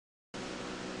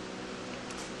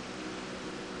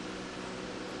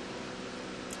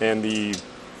And the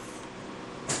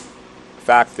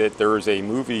fact that there is a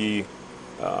movie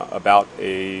about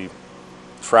a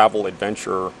travel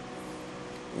adventure,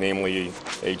 namely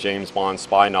a James Bond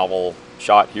spy novel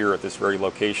shot here at this very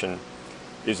location,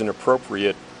 is an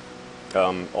appropriate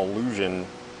allusion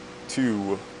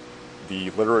to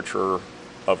the literature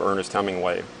of Ernest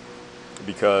Hemingway,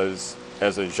 because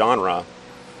as a genre,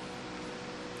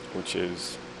 which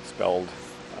is spelled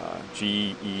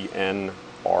G-E-N-R-E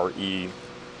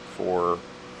for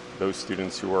those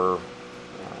students who are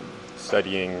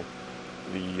studying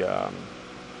the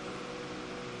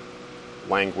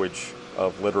language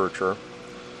of literature,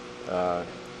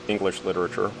 English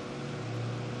literature.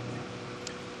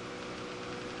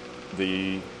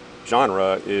 The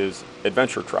genre is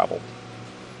adventure travel.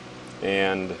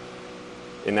 And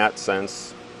in that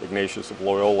sense, Ignatius of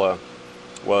Loyola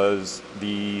was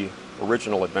the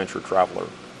original adventure traveler.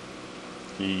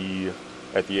 He,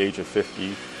 at the age of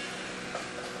 50,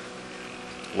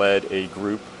 led a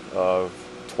group of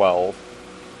 12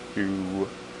 who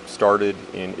started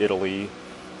in Italy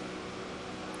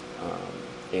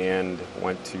and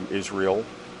went to Israel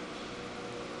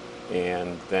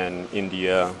and then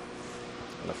India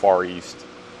and the Far East,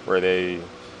 where they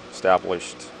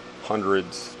established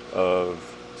hundreds of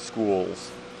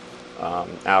schools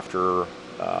after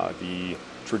the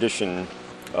tradition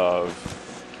of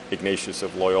Ignatius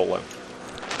of Loyola,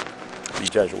 the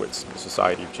Jesuits, the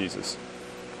Society of Jesus.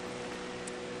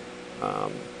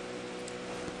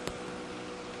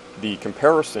 The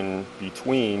comparison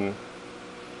between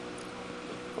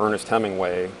Ernest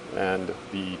Hemingway and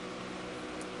the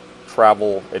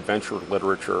travel adventure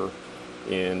literature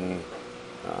in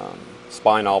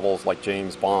spy novels like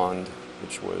James Bond,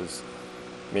 which was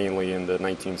mainly in the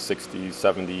 1960s,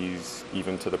 70s,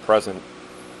 even to the present,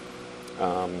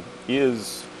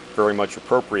 is very much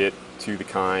appropriate to the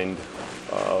kind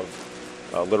of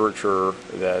literature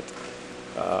that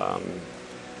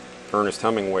Ernest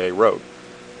Hemingway wrote.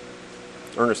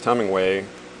 Ernest Hemingway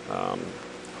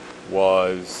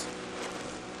was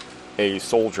a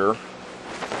soldier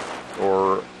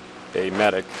or a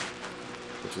medic,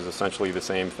 which is essentially the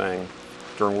same thing,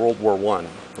 during World War I,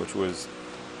 which was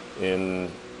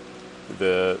in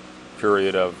the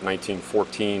period of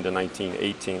 1914 to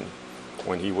 1918,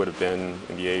 when he would have been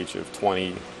in the age of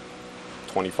 20,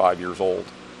 25 years old.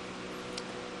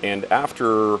 And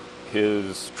after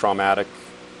his traumatic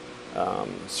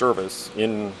service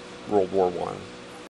in World War I,